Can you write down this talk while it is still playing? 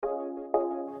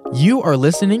You are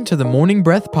listening to the Morning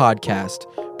Breath Podcast.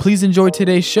 Please enjoy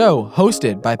today's show,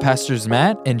 hosted by Pastors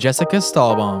Matt and Jessica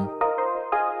Stahlbaum.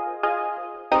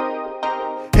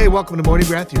 Hey, welcome to Morning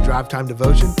Breath, your drive time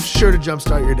devotion. Sure to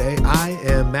jumpstart your day. I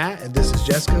am Matt, and this is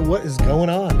Jessica. What is going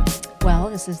on? Well,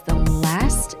 this is the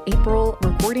last April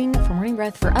recording for Morning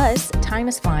Breath for us. Time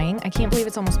is flying. I can't believe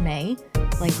it's almost May.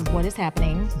 Like, what is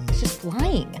happening? It's just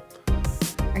flying.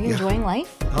 Are you enjoying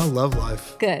life? I love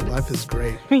life. Good. Life is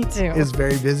great. Me too. It's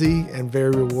very busy and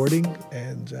very rewarding.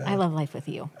 And I love life with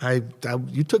you.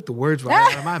 You took the words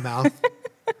right out of my mouth.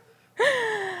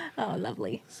 Oh,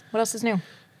 lovely. What else is new?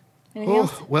 Anything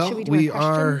else? Well, Should we do a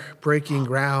are breaking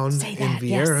ground Say in that.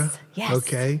 Viera. Yes.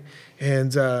 Okay.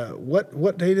 And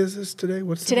what date is this today?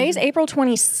 Today's April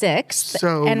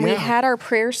 26th, and we had our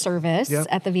prayer service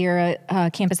at the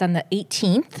Viera campus on the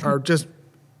 18th. Our just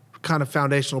kind of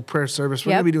foundational prayer service.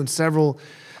 We're Yep. going to be doing several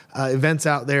events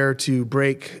out there to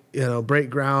break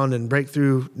ground and break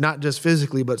through, not just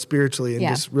physically, but spiritually, and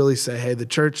just really say, hey, the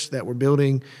church that we're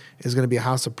building is going to be a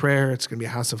house of prayer. It's going to be a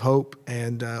house of hope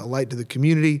and a light to the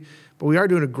community. But we are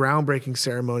doing a groundbreaking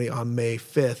ceremony on May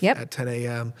 5th at 10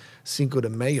 a.m., Cinco de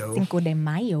Mayo. Cinco de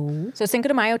Mayo. So Cinco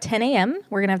de Mayo, 10 a.m.,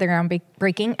 we're going to have the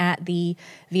groundbreaking at the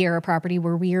Viera property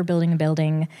where we are building a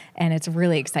building, and it's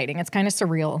really exciting. It's kind of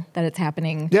surreal that it's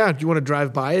happening. Yeah, if you want to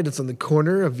drive by it, it's on the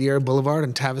corner of Viera Boulevard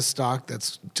and Tavistock.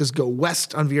 That's just go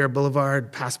west on Viera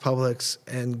Boulevard, past Publix,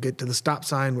 and get to the stop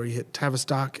sign where you hit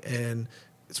Tavistock, and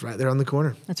it's right there on the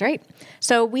corner. That's right.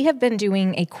 So we have been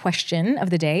doing a question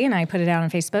of the day, and I put it out on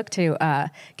Facebook to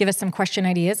give us some question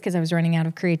ideas because I was running out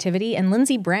of creativity. And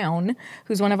Lindsay Brown,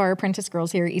 who's one of our apprentice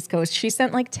girls here at East Coast, she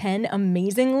sent like 10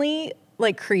 amazingly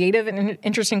creative and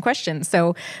interesting questions.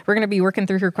 So we're going to be working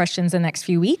through her questions in the next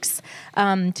few weeks.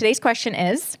 Today's question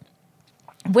is,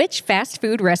 which fast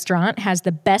food restaurant has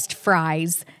the best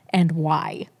fries and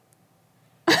why?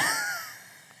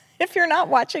 If you're not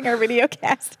watching our video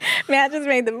cast, Matt just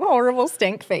made the horrible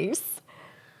stink face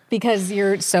because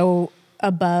you're a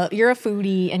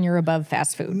foodie and you're above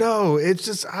fast food. No, it's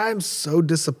just I'm so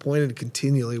disappointed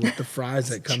continually with the fries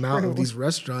that come out of these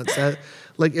restaurants. That,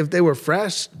 if they were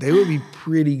fresh, they would be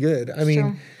pretty good. I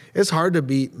mean, it's hard to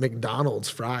beat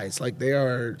McDonald's fries. They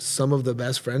are some of the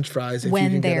best French fries if you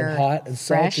can get them hot and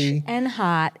salty. Fresh and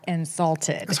hot and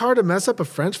salted. It's hard to mess up a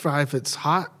French fry if it's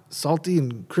hot, salty,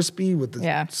 and crispy with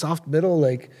the soft middle.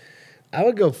 I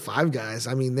would go Five Guys.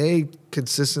 I mean, they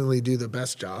consistently do the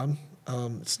best job.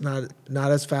 It's not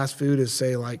as fast food as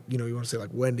you want to say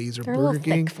Wendy's or They're Burger a little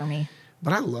King. thick for me.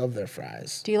 But I love their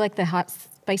fries. Do you like the hot,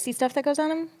 spicy stuff that goes on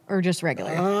them, or just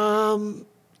regular?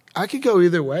 I could go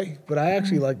either way, but I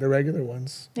actually like the regular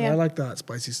ones. Yeah. I like the hot,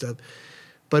 spicy stuff.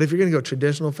 But if you're going to go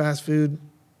traditional fast food,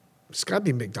 it's got to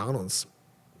be McDonald's.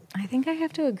 I think I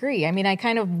have to agree. I mean, I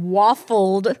kind of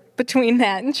waffled between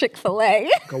that and Chick-fil-A.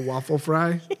 A waffle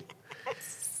fry?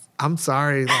 Yes. I'm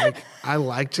sorry. I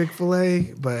like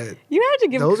Chick-fil-A, but you have to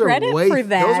give credit for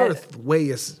that.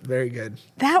 Those are very good.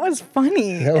 That was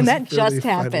funny. That just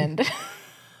happened.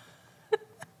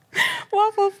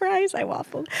 Waffle fries, I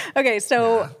waffled. Okay,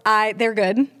 so they're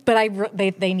good, but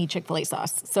they need Chick-fil-A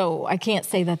sauce. So I can't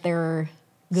say that they're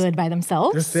good by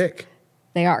themselves. They're thick.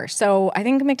 They are. So I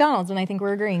think McDonald's, and I think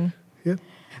we're agreeing. Yeah.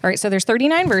 All right, so there's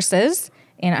 39 verses,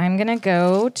 and I'm going to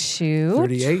go to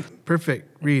 38.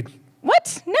 Perfect. Read.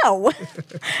 What? No.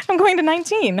 I'm going to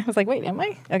 19. I was like, wait, am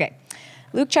I? Okay.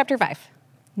 Luke chapter 5.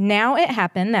 Now it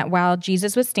happened that while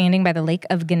Jesus was standing by the lake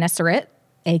of Gennesaret,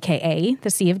 a.k.a. the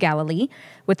Sea of Galilee,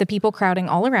 with the people crowding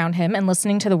all around him and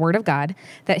listening to the word of God,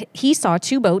 that he saw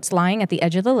two boats lying at the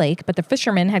edge of the lake, but the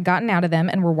fishermen had gotten out of them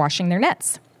and were washing their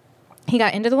nets. He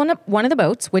got into one of the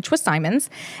boats, which was Simon's,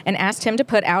 and asked him to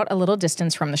put out a little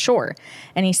distance from the shore.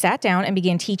 And he sat down and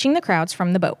began teaching the crowds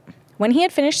from the boat. When he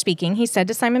had finished speaking, he said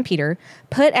to Simon Peter,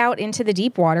 "Put out into the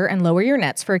deep water and lower your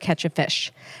nets for a catch of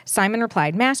fish." Simon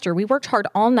replied, "Master, we worked hard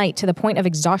all night to the point of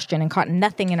exhaustion and caught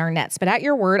nothing in our nets, but at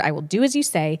your word I will do as you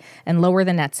say and lower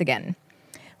the nets again."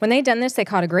 When they had done this, they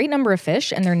caught a great number of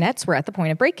fish, and their nets were at the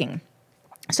point of breaking.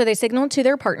 So they signaled to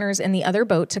their partners in the other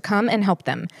boat to come and help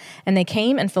them. And they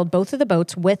came and filled both of the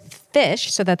boats with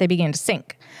fish so that they began to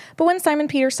sink. But when Simon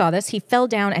Peter saw this, he fell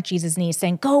down at Jesus' knees,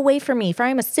 saying, "Go away from me, for I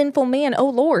am a sinful man, O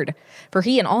Lord." For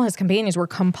he and all his companions were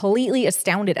completely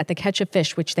astounded at the catch of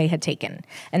fish which they had taken.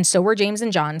 And so were James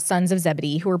and John, sons of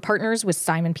Zebedee, who were partners with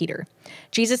Simon Peter.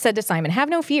 Jesus said to Simon, "Have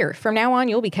no fear. From now on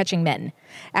you'll be catching men."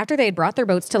 After they had brought their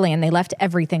boats to land, they left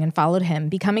everything and followed him,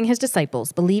 becoming his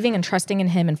disciples, believing and trusting in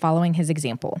him and following his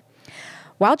example.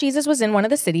 While Jesus was in one of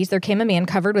the cities, there came a man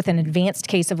covered with an advanced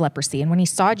case of leprosy. And when he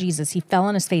saw Jesus, he fell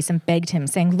on his face and begged him,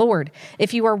 saying, "Lord,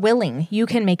 if you are willing, you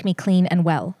can make me clean and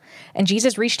well." And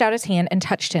Jesus reached out his hand and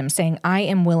touched him, saying, "I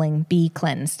am willing, be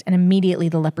cleansed." And immediately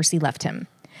the leprosy left him.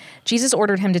 Jesus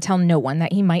ordered him to tell no one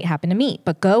that he might happen to meet,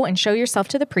 but go and show yourself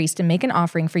to the priest and make an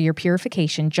offering for your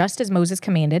purification, just as Moses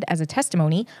commanded, as a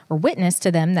testimony or witness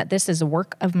to them that this is a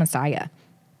work of Messiah.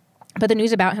 But the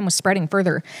news about him was spreading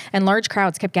further, and large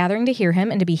crowds kept gathering to hear him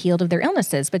and to be healed of their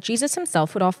illnesses. But Jesus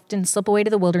himself would often slip away to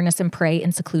the wilderness and pray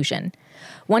in seclusion.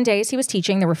 One day, as he was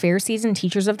teaching, there were Pharisees and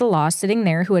teachers of the law sitting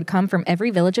there who had come from every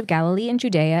village of Galilee and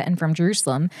Judea and from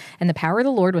Jerusalem, and the power of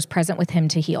the Lord was present with him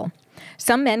to heal.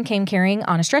 Some men came carrying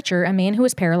on a stretcher a man who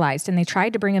was paralyzed, and they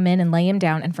tried to bring him in and lay him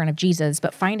down in front of Jesus.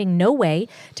 But finding no way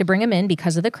to bring him in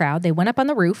because of the crowd, they went up on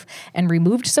the roof and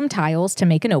removed some tiles to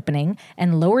make an opening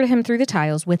and lowered him through the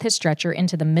tiles with his stretcher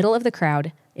into the middle of the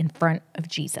crowd in front of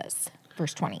Jesus.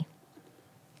 Verse 20.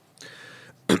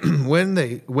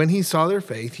 When he saw their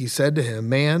faith, he said to him,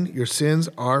 "Man, your sins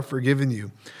are forgiven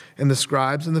you." And the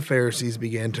scribes and the Pharisees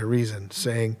began to reason,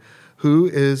 saying, "Who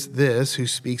is this who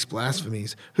speaks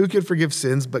blasphemies? Who can forgive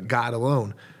sins but God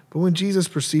alone?" But when Jesus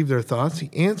perceived their thoughts, he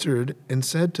answered and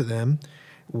said to them,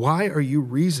 "Why are you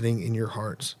reasoning in your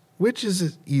hearts? Which is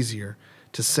it easier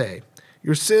to say,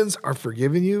 'Your sins are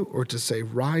forgiven you,' or to say,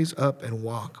 'Rise up and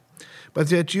walk'? But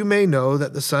that you may know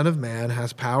that the Son of Man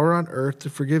has power on earth to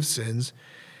forgive sins,"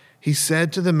 he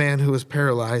said to the man who was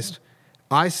paralyzed,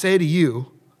 "I say to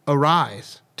you,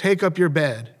 arise, take up your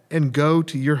bed, and go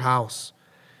to your house."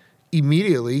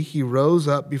 Immediately he rose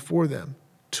up before them,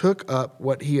 took up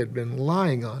what he had been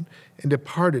lying on, and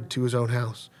departed to his own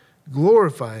house,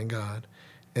 glorifying God.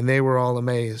 And they were all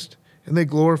amazed. And they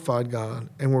glorified God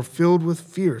and were filled with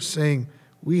fear, saying,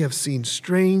 "We have seen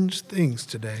strange things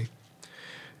today."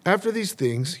 After these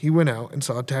things, he went out and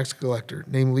saw a tax collector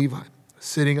named Levi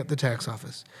sitting at the tax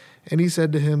office. And he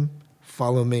said to him,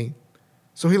 "Follow me."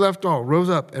 So he left all, rose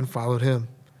up, and followed him.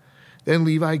 Then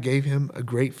Levi gave him a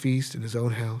great feast in his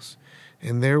own house.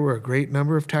 And there were a great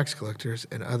number of tax collectors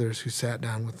and others who sat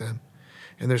down with them.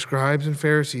 And their scribes and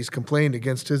Pharisees complained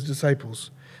against his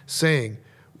disciples, saying,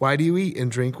 "Why do you eat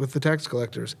and drink with the tax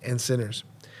collectors and sinners?"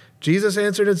 Jesus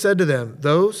answered and said to them,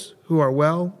 "Those who are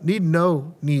well have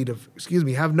no need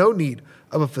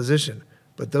of a physician,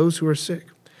 but those who are sick.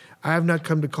 I have not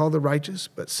come to call the righteous,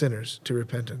 but sinners to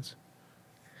repentance."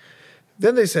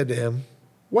 Then they said to him,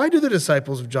 "Why do the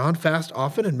disciples of John fast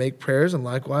often and make prayers, and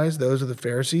likewise those of the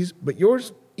Pharisees, but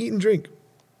yours eat and drink?"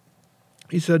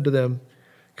 He said to them,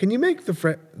 "Can you make the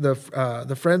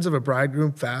friends of a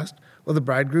bridegroom fast while the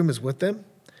bridegroom is with them?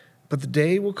 But the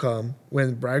day will come when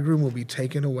the bridegroom will be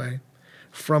taken away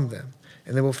from them,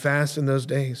 and they will fast in those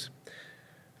days."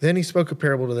 Then he spoke a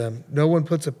parable to them. "No one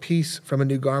puts a piece from a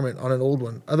new garment on an old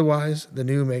one. Otherwise, the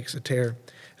new makes a tear.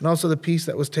 And also the piece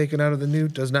that was taken out of the new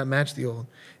does not match the old.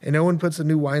 And no one puts a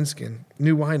new wine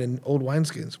in old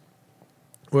wineskins,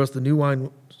 or else the new wine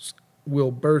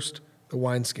will burst the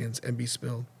wineskins and be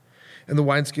spilled, and the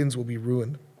wineskins will be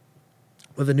ruined.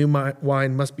 But the new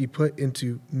wine must be put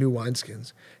into new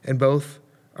wineskins, and both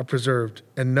are preserved.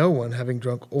 And no one, having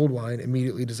drunk old wine,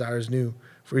 immediately desires new,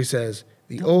 for he says,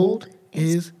 the old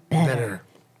is better."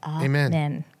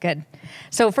 Amen. Good.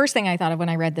 So first thing I thought of when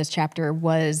I read this chapter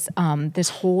was this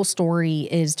whole story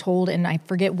is told in, I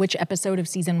forget which episode of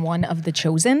season 1 of The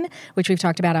Chosen, which we've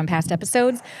talked about on past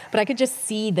episodes, but I could just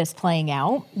see this playing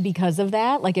out because of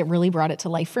that. Like, it really brought it to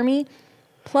life for me.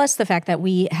 Plus the fact that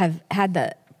we have had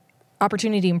the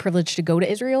opportunity and privilege to go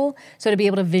to Israel. So to be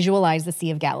able to visualize the Sea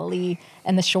of Galilee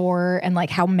and the shore and like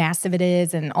how massive it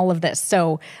is and all of this.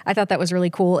 So I thought that was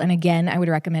really cool. And again, I would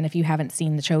recommend, if you haven't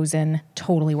seen The Chosen,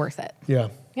 totally worth it. Yeah,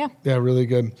 really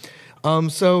good.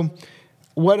 So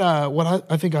what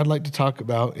I think I'd like to talk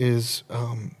about is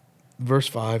verse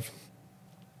 5,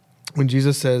 when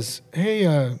Jesus says,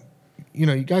 "Hey,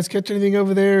 you guys catch anything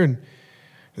over there?" And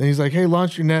then he's like, "Hey,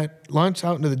 launch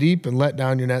out into the deep and let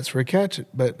down your nets for a catch."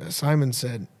 But Simon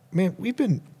said, "Man, we've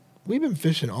been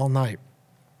fishing all night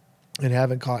and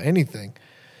haven't caught anything."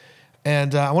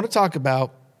 And I want to talk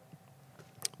about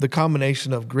the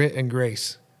combination of grit and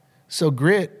grace. So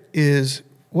what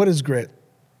is grit?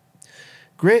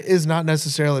 Grit is not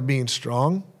necessarily being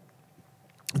strong.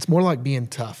 It's more like being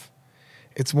tough.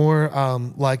 It's more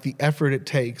like the effort it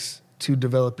takes to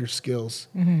develop your skills.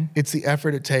 Mm-hmm. It's the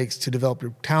effort it takes to develop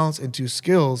your talents into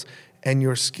skills and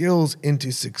your skills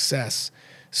into success.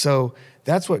 So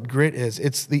that's what grit is.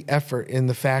 It's the effort in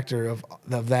the factor of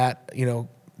that.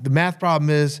 The math problem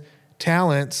is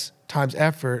talents times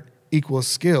effort equals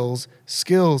skills.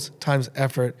 Skills times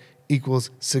effort equals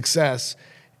success.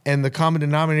 And the common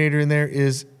denominator in there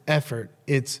is effort.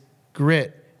 It's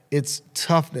grit. It's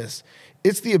toughness.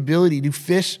 It's the ability to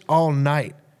fish all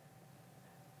night.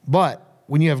 But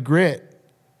when you have grit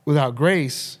without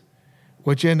grace,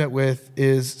 what you end up with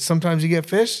is sometimes you get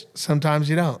fish, sometimes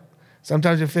you don't.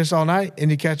 Sometimes you fish all night and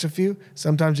you catch a few.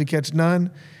 Sometimes you catch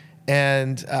none,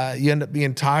 and you end up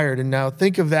being tired. And now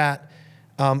think of that,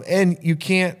 and you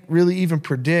can't really even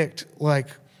predict like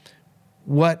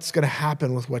what's going to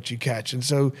happen with what you catch. And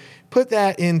so put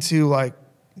that into like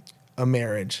a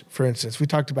marriage, for instance. We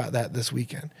talked about that this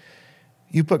weekend.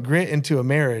 You put grit into a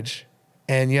marriage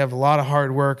and you have a lot of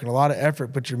hard work and a lot of effort,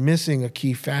 but you're missing a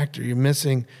key factor. You're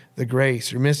missing the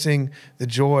grace. You're missing the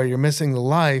joy. You're missing the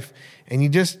life. And you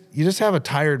just have a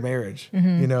tired marriage.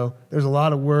 You know, there's a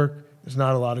lot of work. There's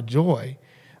not a lot of joy.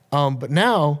 But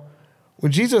now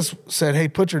when Jesus said, hey,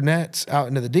 put your nets out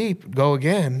into the deep, go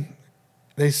again,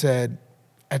 they said,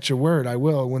 at your word, I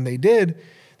will. When they did,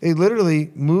 they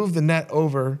literally moved the net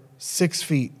over 6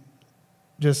 feet,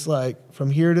 just like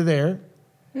from here to there,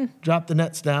 dropped the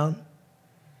nets down,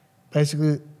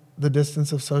 basically the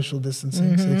distance of social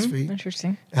distancing, 6 feet.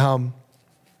 Interesting.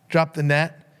 Dropped the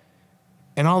net,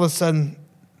 and all of a sudden,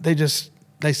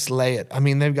 they slay it. I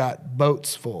mean, they've got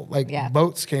boats full.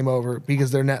 Boats came over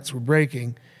because their nets were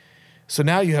breaking. So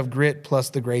now you have grit plus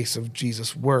the grace of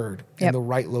Jesus' word in the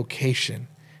right location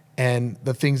and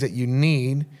the things that you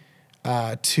need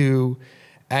to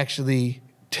actually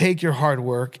take your hard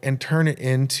work and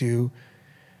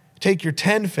take your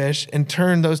 10 fish and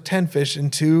turn those 10 fish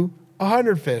into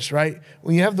 100 fish, right?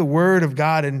 When you have the word of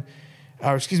God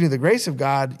the grace of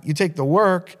God, you take the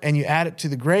work and you add it to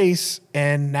the grace,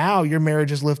 and now your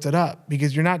marriage is lifted up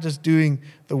because you're not just doing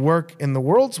the work in the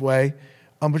world's way,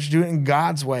 but you're doing it in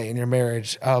God's way in your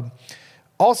marriage.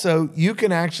 Also, you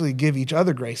can actually give each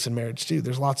other grace in marriage too.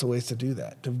 There's lots of ways to do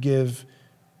that.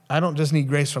 I don't just need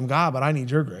grace from God, but I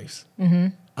need your grace.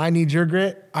 I need your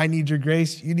grit. I need your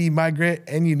grace. You need my grit,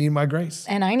 and you need my grace.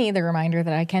 And I need the reminder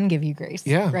that I can give you grace.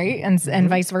 Yeah. Right? And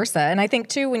vice versa. And I think,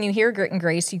 too, when you hear grit and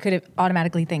grace, you could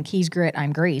automatically think he's grit,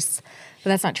 I'm grace.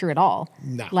 But that's not true at all.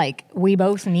 No. Like, we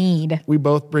both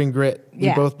bring grit.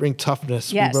 Yeah. We both bring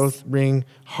toughness. Yes. We both bring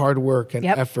hard work and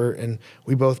effort, and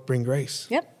we both bring grace.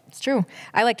 Yep. It's true.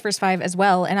 I liked verse 5 as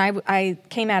well. And I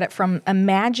came at it from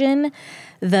imagine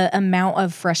the amount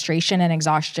of frustration and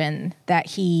exhaustion that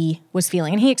he was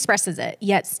feeling. And he expresses it,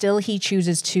 yet still he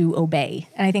chooses to obey.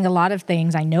 And I think a lot of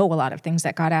things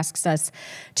that God asks us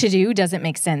to do doesn't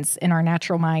make sense in our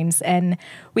natural minds. And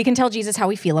we can tell Jesus how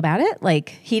we feel about it. Like,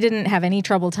 he didn't have any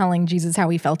trouble telling Jesus how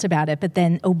he felt about it, but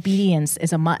then obedience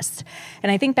is a must.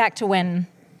 And I think back to when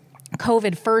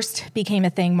COVID first became a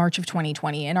thing, March of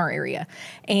 2020 in our area.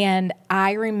 And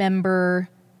I remember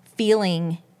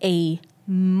feeling a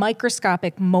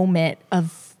microscopic moment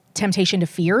of temptation to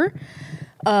fear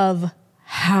of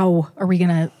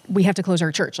we have to close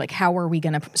our church. Like, how are we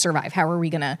going to survive? How are we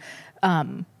going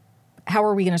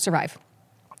to survive?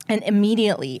 And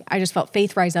immediately I just felt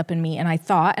faith rise up in me. And I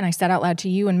thought, and I said out loud to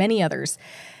you and many others,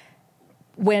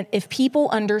 if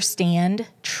people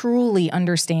truly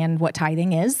understand what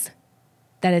tithing is,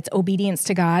 that it's obedience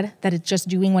to God, that it's just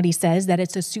doing what he says, that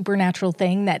it's a supernatural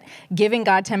thing, that giving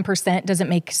God 10% doesn't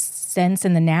make sense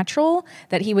in the natural,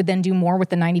 that he would then do more with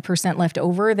the 90% left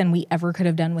over than we ever could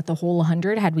have done with the whole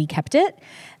 100 had we kept it.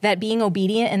 That being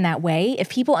obedient in that way, if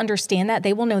people understand that,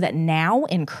 they will know that now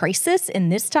in crisis, in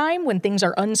this time when things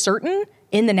are uncertain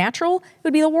in the natural, it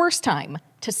would be the worst time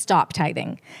to stop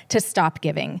tithing, to stop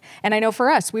giving. And I know for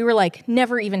us, we were like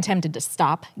never even tempted to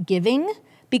stop giving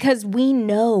because we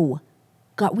know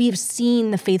God, we have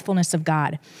seen the faithfulness of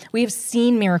God. We have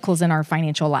seen miracles in our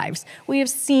financial lives. We have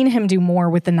seen him do more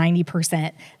with the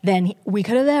 90% than we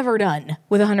could have ever done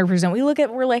with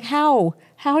 100%. We're like, how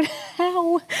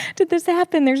did this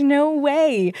happen? There's no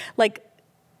way. Like,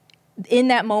 in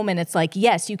that moment, it's like,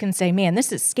 yes, you can say, man,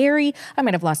 this is scary. I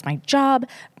might have lost my job,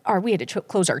 or we had to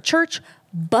close our church,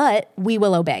 but we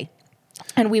will obey.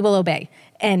 And we will obey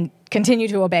and continue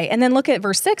to obey. And then look at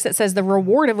verse 6. It says the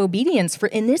reward of obedience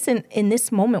in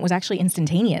this moment was actually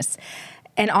instantaneous.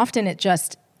 And often it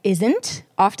just isn't.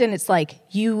 Often it's like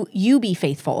you be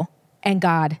faithful and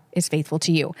God is faithful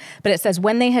to you. But it says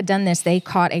when they had done this, they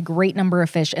caught a great number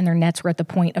of fish and their nets were at the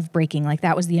point of breaking. Like,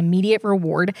 that was the immediate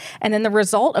reward. And then the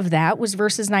result of that was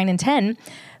verses 9 and 10.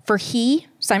 For he,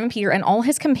 Simon Peter, and all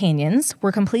his companions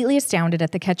were completely astounded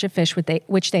at the catch of fish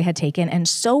which they had taken, and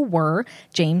so were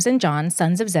James and John,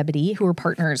 sons of Zebedee, who were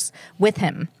partners with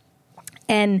him.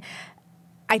 And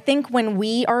I think when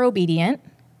we are obedient,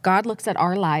 God looks at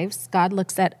our lives. God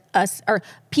looks at us, or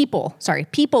people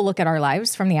look at our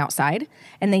lives from the outside,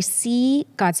 and they see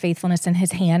God's faithfulness and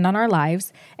his hand on our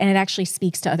lives, and it actually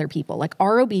speaks to other people. Like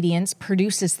our obedience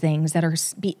produces things that are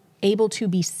able to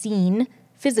be seen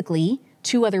physically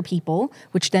to other people,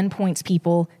 which then points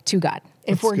people to God.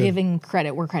 If we're giving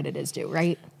credit where credit is due,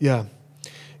 right? Yeah.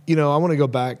 I want to go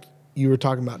back. You were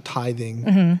talking about tithing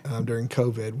during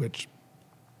COVID, which,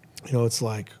 it's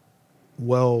like,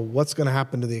 well, what's going to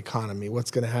happen to the economy?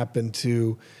 What's going to happen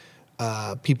to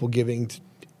people giving,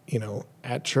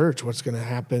 at church? What's going to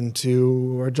happen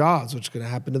to our jobs? What's going to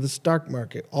happen to the stock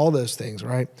market? All those things,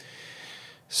 right?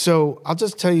 So I'll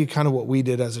just tell you kind of what we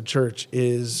did as a church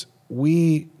is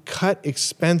we cut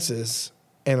expenses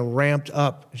and ramped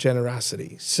up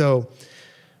generosity. So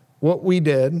what we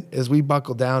did is we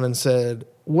buckled down and said,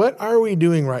 what are we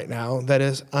doing right now that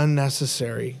is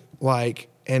unnecessary?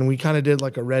 And we kind of did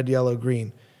like a red, yellow,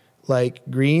 green. Like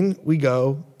green, we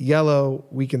go. Yellow,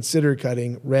 we consider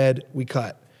cutting. Red, we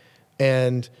cut.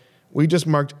 And we just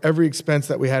marked every expense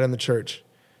that we had in the church.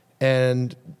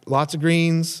 And lots of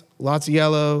greens, lots of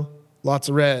yellow, lots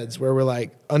of reds, where we're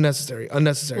like, unnecessary.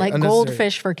 Like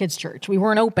Goldfish for kids' church. We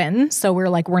weren't open, so we're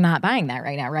like, we're not buying that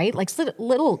right now, right? Like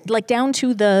little, like down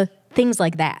to the things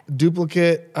like that.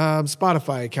 Duplicate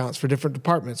Spotify accounts for different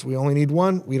departments. We only need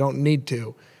one. We don't need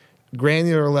two.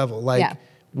 Granular level.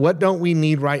 What don't we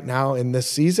need right now in this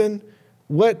season?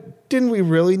 What didn't we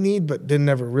really need but didn't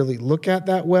ever really look at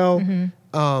that well?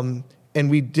 And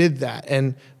we did that.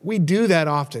 And we do that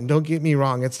often. Don't get me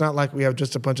wrong. It's not like we have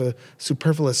just a bunch of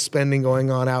superfluous spending going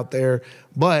on out there.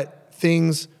 But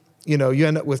things, you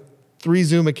end up with 3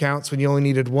 Zoom accounts when you only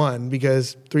needed one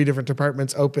because 3 different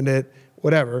departments opened it,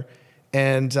 whatever.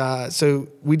 And so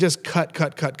we just cut.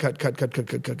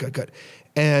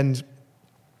 And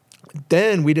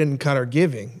then we didn't cut our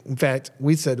giving. In fact,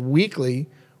 we said weekly,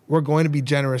 we're going to be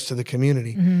generous to the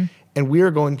community. And we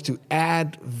are going to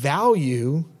add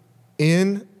value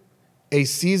in a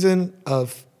season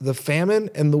of the famine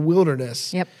and the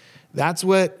wilderness. Yep. That's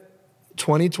what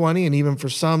 2020 and even for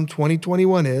some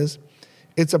 2021 is.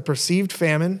 It's a perceived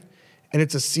famine and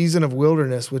it's a season of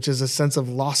wilderness, which is a sense of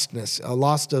lostness, a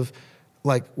lost of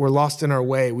like we're lost in our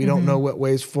way. We don't know what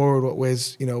ways forward, what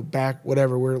ways, back,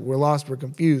 whatever. We're lost, we're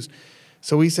confused.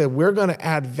 So we said we're going to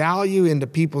add value into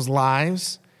people's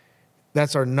lives.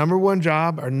 That's our number one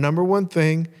job, our number one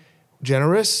thing.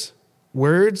 Generous,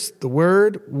 words, the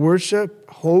word, worship,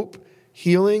 hope,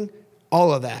 healing,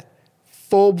 all of that.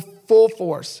 Full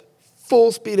force,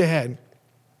 full speed ahead.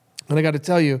 And I got to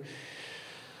tell you,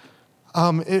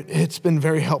 it's been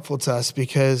very helpful to us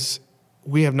because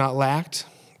we have not lacked.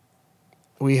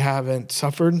 We haven't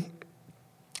suffered.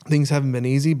 Things haven't been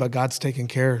easy, but God's taken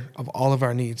care of all of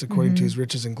our needs according to his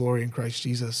riches and glory in Christ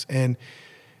Jesus. And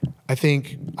I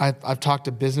think I've talked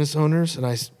to business owners,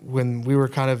 and when we were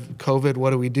kind of COVID,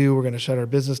 what do we do? We're going to shut our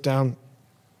business down,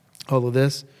 all of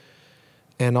this,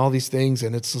 and all these things.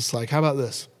 And it's just like, how about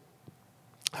this?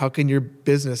 How can your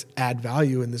business add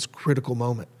value in this critical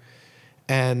moment?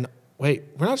 And wait,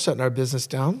 we're not shutting our business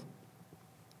down.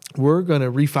 We're going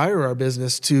to refire our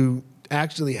business to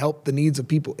actually help the needs of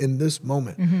people in this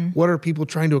moment. What are people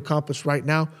trying to accomplish right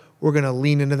now? We're going to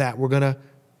lean into that. We're going to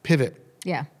pivot.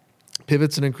 Yeah.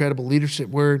 Pivot's an incredible leadership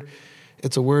word.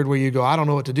 It's a word where you go, I don't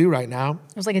know what to do right now.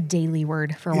 It was like a daily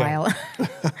word for a while. We're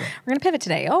going to pivot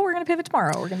today. Oh, we're going to pivot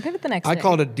tomorrow. We're going to pivot the next day. I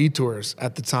called it detours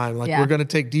at the time. We're going to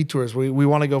take detours. We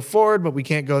want to go forward, but we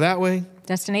can't go that way.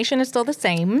 Destination is still the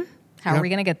same. How are we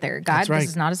going to get there? God, this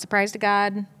is not a surprise to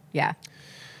God. Yeah.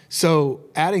 So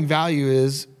adding value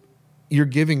is you're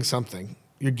giving something.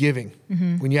 You're giving.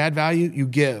 When you add value, you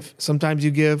give. Sometimes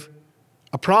you give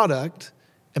a product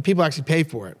and people actually pay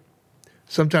for it.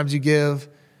 Sometimes you give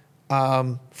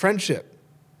friendship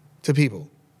to people,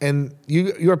 and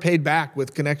you are paid back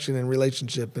with connection and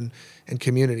relationship and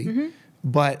community.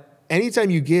 But anytime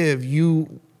you give,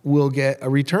 you will get a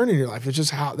return in your life. That's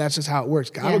just how it works.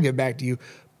 God will give back to you.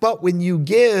 But when you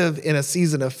give in a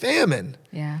season of famine,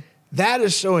 that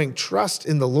is showing trust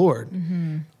in the Lord.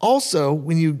 Also,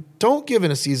 when you don't give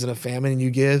in a season of famine and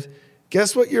you give,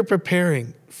 guess what you're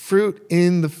preparing? Fruit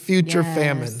in the future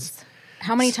famines.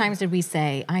 How many times did we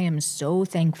say, I am so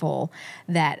thankful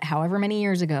that however many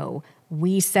years ago,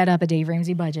 we set up a Dave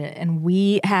Ramsey budget and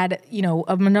we had,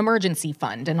 an emergency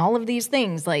fund and all of these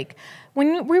things. Like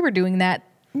when we were doing that,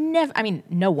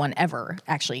 no one ever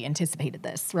actually anticipated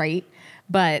this, right?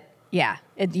 But yeah,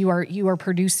 you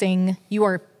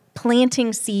are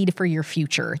planting seed for your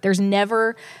future. There's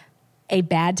never a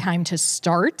bad time to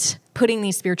start putting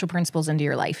these spiritual principles into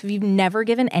your life. If you've never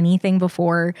given anything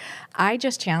before, I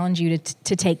just challenge you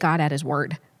to take God at his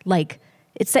word. Like,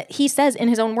 It's that he says in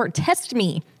his own word, test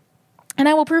me and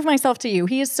I will prove myself to you.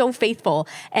 He is so faithful.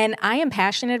 And I am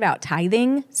passionate about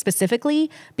tithing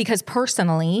specifically because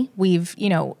personally we've,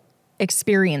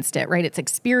 experienced it, right? It's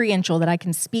experiential that I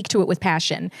can speak to it with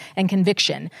passion and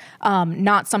conviction,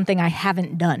 not something I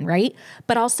haven't done, right?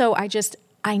 But also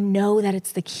I know that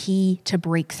it's the key to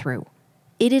breakthrough.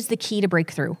 It is the key to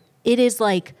breakthrough. It is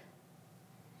like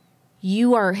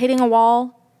you are hitting a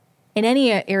wall in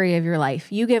any area of your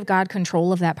life. You give God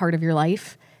control of that part of your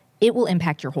life, it will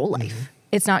impact your whole life. Mm-hmm.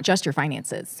 It's not just your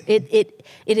finances. It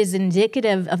is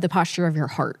indicative of the posture of your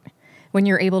heart when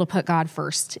you're able to put God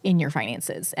first in your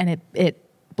finances, and it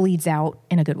bleeds out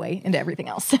in a good way into everything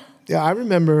else. Yeah, I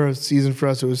remember a season for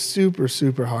us, it was super,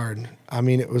 super hard. I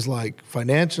mean, it was like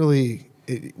financially,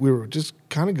 we were just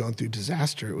kind of going through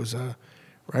disaster. It was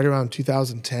right around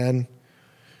 2010,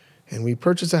 and we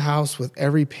purchased a house with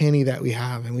every penny that we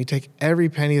have, and we take every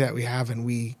penny that we have and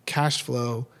we cash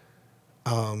flow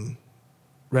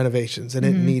renovations, and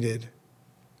it needed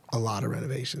a lot of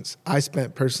renovations. I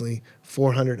spent personally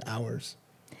 400 hours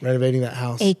renovating that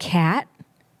house. A cat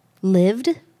lived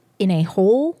in a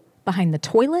hole behind the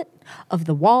toilet of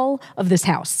the wall of this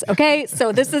house, okay?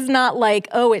 So this is not like,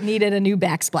 it needed a new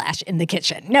backsplash in the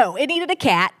kitchen. No, it needed a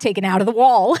cat taken out of the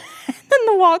wall, and then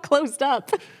the wall closed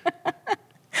up.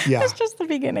 Yeah. That's just the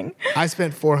beginning. I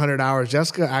spent 400 hours.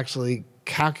 Jessica actually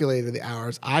calculated the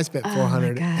hours. I spent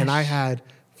 400, and I had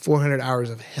 400 hours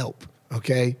of help,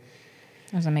 okay?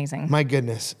 It was amazing. My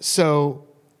goodness. So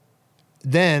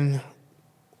then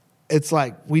it's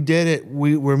like we did it.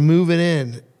 We're moving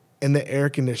in, and the air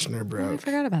conditioner broke. Oh, I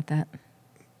forgot about that.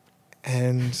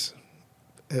 And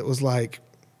it was like,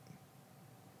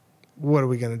 what are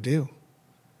we going to do?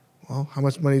 Well, how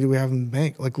much money do we have in the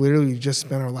bank? Like, literally, we just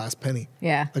spent our last penny.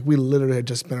 Yeah. Like, we literally had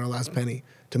just spent our last penny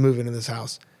to move into this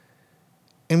house.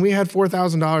 And we had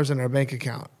 $4,000 in our bank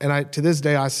account. And to this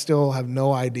day, I still have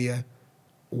no idea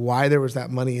why there was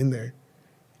that money in there.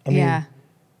 I mean,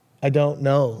 I don't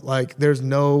know. Like, it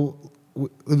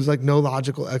was like no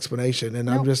logical explanation. And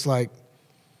I'm just like,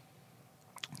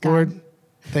 Lord,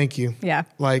 thank you. Yeah.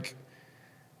 Like,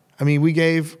 I mean, we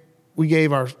gave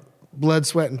our blood,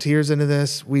 sweat, and tears into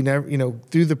this. We never,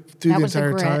 through the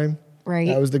entire time. Right.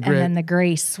 That was the grit. And then the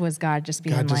grace was God just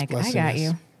being like, I got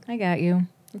you. I got you.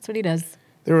 That's what he does.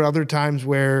 There were other times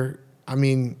where,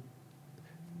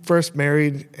 first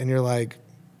married, and you're like,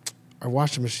 our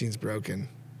washing machine's broken.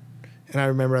 And I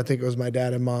remember, I think it was my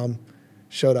dad and mom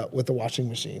showed up with the washing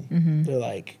machine. Mm-hmm. They're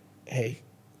like, hey,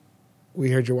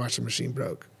 we heard your washing machine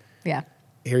broke. Yeah.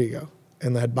 Here you go.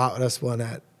 And they had bought us one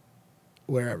at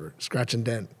wherever, Scratch and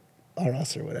Dent on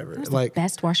us or whatever. That was the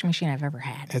best washing machine I've ever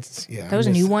had. Those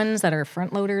new ones that are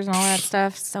front loaders and all that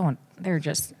stuff, they're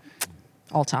just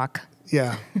all talk.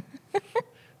 Yeah.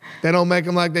 They don't make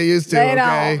them like they used to, they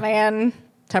don't, man.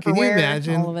 Tupperware, can you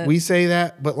imagine? All of it. We say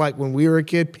that, but like when we were a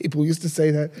kid, people used to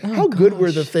say that. How good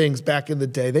were the things back in the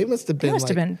day? They must have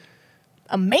been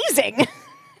amazing.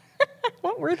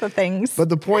 What were the things?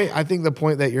 But I think the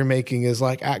point that you're making is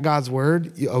like at God's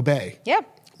word, you obey. Yeah.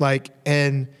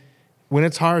 And when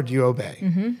it's hard, you obey.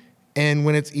 Mm-hmm. And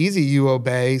when it's easy, you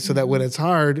obey so that when it's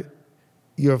hard,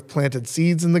 you have planted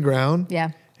seeds in the ground.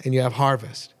 Yeah. And you have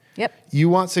harvest. Yep. You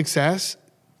want success,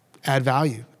 add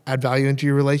value. Add value into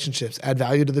your relationships. Add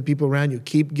value to the people around you.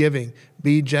 Keep giving.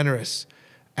 Be generous.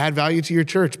 Add value to your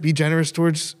church. Be generous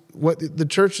towards what the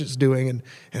church is doing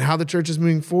and how the church is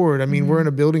moving forward. I mean, we're in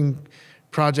a building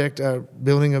project,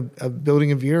 building a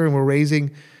building of year, and we're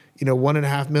raising,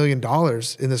 $1.5 million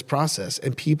in this process.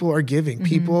 And people are giving. Mm-hmm.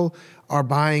 People are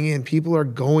buying in. People are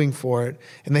going for it.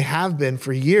 And they have been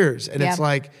for years. And it's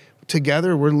like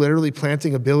together we're literally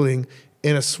planting a building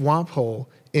in a swamp hole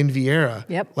in Viera.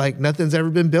 Yep. Like nothing's ever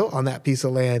been built on that piece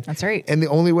of land. That's right. And the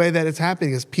only way that it's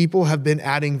happening is people have been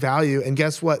adding value. And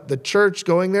guess what? The church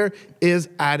going there is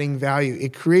adding value.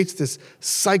 It creates this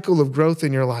cycle of growth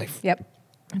in your life. Yep.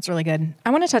 That's really good. I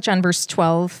want to touch on verse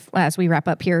 12 as we wrap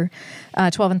up here,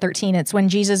 12 and 13. It's when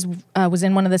Jesus was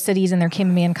in one of the cities and there came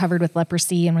a man covered with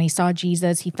leprosy. And when he saw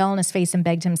Jesus, he fell on his face and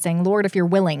begged him, saying, Lord, if you're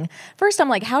willing. First, I'm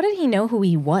like, how did he know who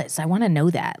he was? I want to know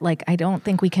that. Like, I don't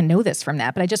think we can know this from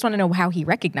that, but I just want to know how he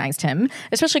recognized him,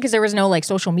 especially because there was no like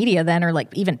social media then or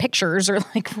like even pictures or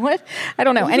like what? I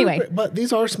don't know. Anyway. But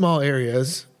these are small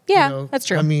areas. Yeah, that's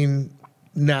true. I mean,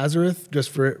 Nazareth, just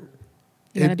for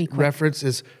reference,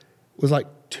 was like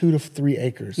 2 to 3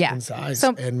 acres in size,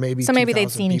 and maybe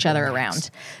they'd seen each other around.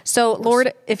 So,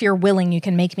 Lord, if you're willing, you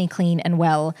can make me clean and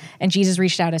well. And Jesus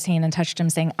reached out his hand and touched him,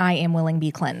 saying, I am willing, be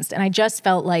cleansed. And I just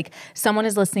felt like someone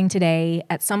is listening today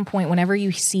at some point, whenever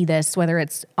you see this, whether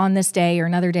it's on this day or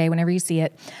another day, whenever you see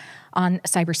it on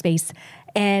cyberspace,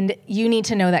 And you need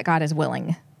to know that God is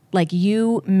willing. Like,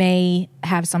 you may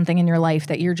have something in your life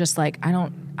that you're just like, I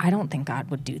don't think God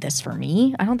would do this for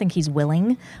me. I don't think he's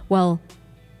willing. Well,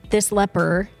 this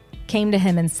leper came to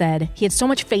him and said, he had so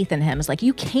much faith in him. It's like,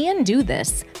 you can do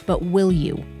this, but will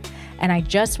you? And I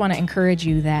just want to encourage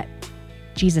you that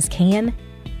Jesus can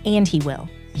and he will.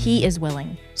 He is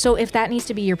willing. So if that needs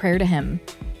to be your prayer to him,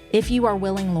 if you are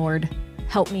willing, Lord,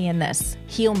 help me in this,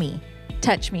 heal me,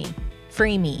 touch me,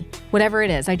 free me, whatever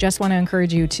it is, I just want to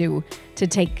encourage you to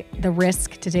take the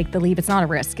risk, to take the leap. It's not a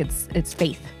risk, it's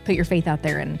faith. Put your faith out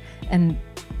there, and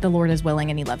the Lord is willing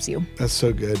and he loves you. That's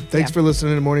so good. Thanks for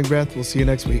listening to Morning Breath. We'll see you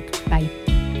next week. Bye.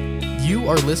 You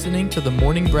are listening to the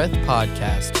Morning Breath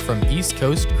podcast from East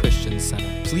Coast Christian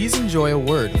Center. Please enjoy a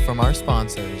word from our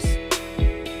sponsors.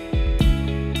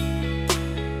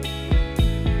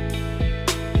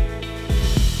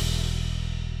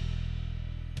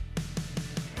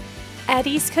 At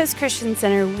East Coast Christian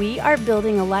Center, we are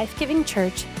building a life-giving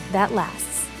church that lasts.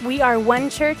 We are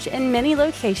one church in many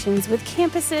locations with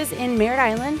campuses in Merritt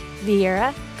Island,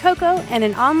 Viera, Cocoa, and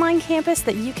an online campus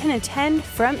that you can attend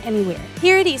from anywhere.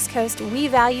 Here at East Coast, we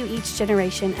value each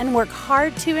generation and work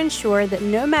hard to ensure that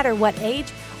no matter what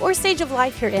age or stage of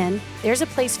life you're in, there's a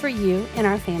place for you in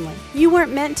our family. You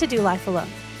weren't meant to do life alone,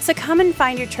 so come and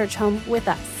find your church home with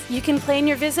us. You can plan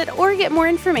your visit or get more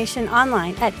information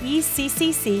online at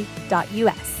eccc.us.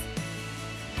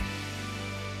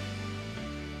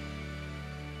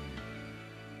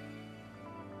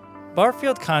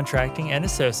 Barfield Contracting and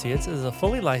Associates is a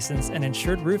fully licensed and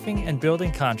insured roofing and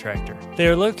building contractor. They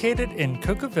are located in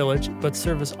Cocoa Village but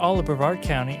service all of Brevard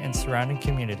County and surrounding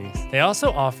communities. They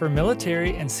also offer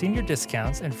military and senior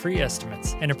discounts and free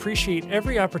estimates and appreciate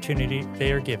every opportunity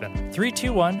they are given.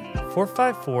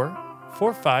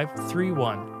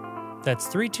 321-454-4531. That's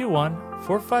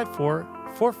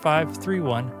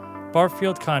 321-454-4531.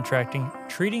 Barfield Contracting,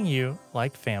 treating you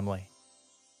like family.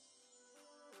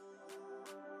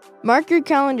 Mark your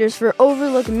calendars for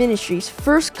Overlook Ministries'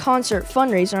 first concert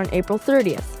fundraiser on April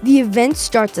 30th. The event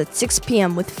starts at 6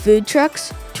 p.m. with food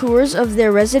trucks, tours of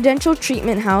their residential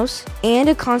treatment house, and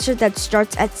a concert that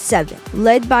starts at 7,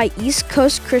 led by East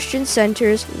Coast Christian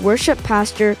Center's worship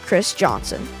pastor, Chris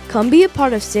Johnson. Come be a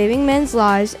part of saving men's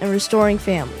lives and restoring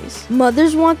families.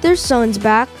 Mothers want their sons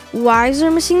back, wives are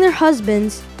missing their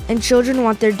husbands, and children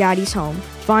want their daddies home.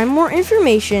 Find more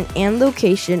information and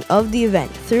location of the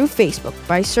event through Facebook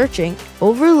by searching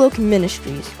Overlook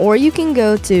Ministries, or you can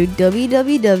go to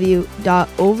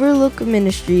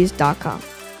www.overlookministries.com.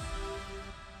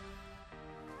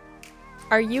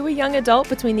 Are you a young adult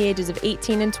between the ages of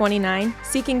 18 and 29,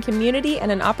 seeking community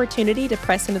and an opportunity to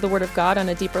press into the Word of God on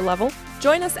a deeper level?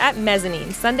 Join us at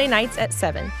Mezzanine, Sunday nights at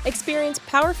 7. Experience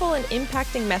powerful and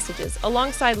impacting messages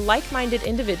alongside like-minded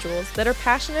individuals that are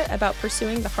passionate about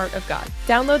pursuing the heart of God.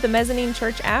 Download the Mezzanine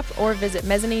Church app or visit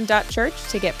mezzanine.church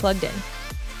to get plugged in.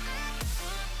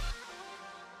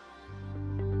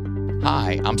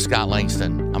 Hi, I'm Scott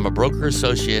Langston. I'm a broker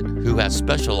associate who has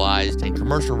specialized in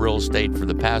commercial real estate for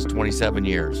the past 27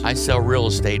 years. I sell real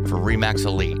estate for RE/MAX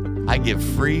Elite. I give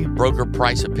free broker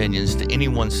price opinions to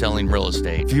anyone selling real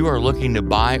estate. If you are looking to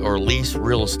buy or lease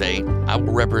real estate, I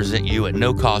will represent you at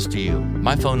no cost to you.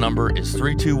 My phone number is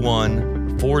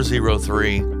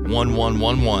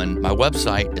 321-403-1111. My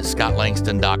website is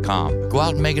scottlangston.com. Go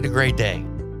out and make it a great day.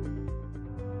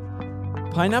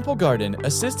 Pineapple Garden,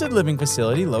 assisted living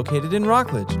facility located in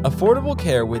Rockledge. Affordable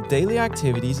care with daily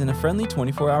activities and a friendly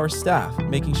 24-hour staff,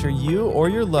 making sure you or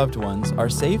your loved ones are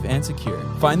safe and secure.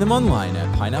 Find them online at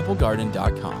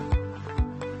pineapplegarden.com.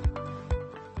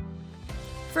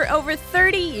 For over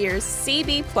 30 years,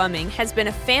 CB Plumbing has been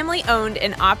a family-owned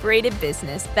and operated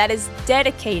business that is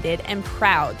dedicated and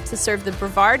proud to serve the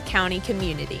Brevard County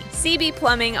community. CB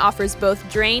Plumbing offers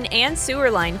both drain and sewer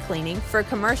line cleaning for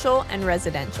commercial and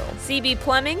residential. CB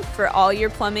Plumbing for all your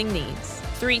plumbing needs.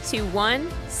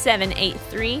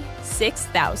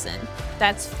 321-783-6000.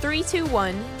 That's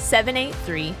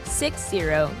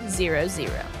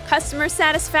 321-783-6000. Customer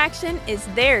satisfaction is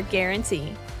their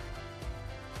guarantee.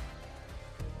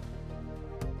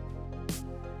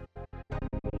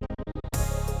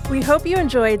 We hope you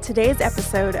enjoyed today's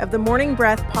episode of the Morning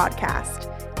Breath podcast.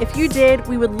 If you did,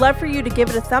 we would love for you to give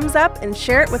it a thumbs up and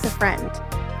share it with a friend.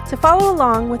 To follow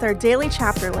along with our daily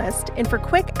chapter list and for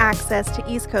quick access to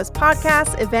East Coast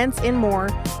podcasts, events, and more,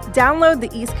 download the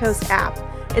East Coast app.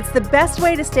 It's the best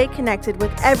way to stay connected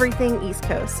with everything East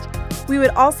Coast. We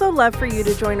would also love for you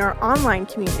to join our online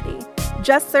community.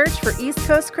 Just search for East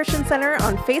Coast Christian Center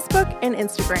on Facebook and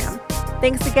Instagram.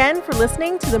 Thanks again for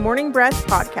listening to the Morning Breath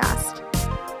podcast.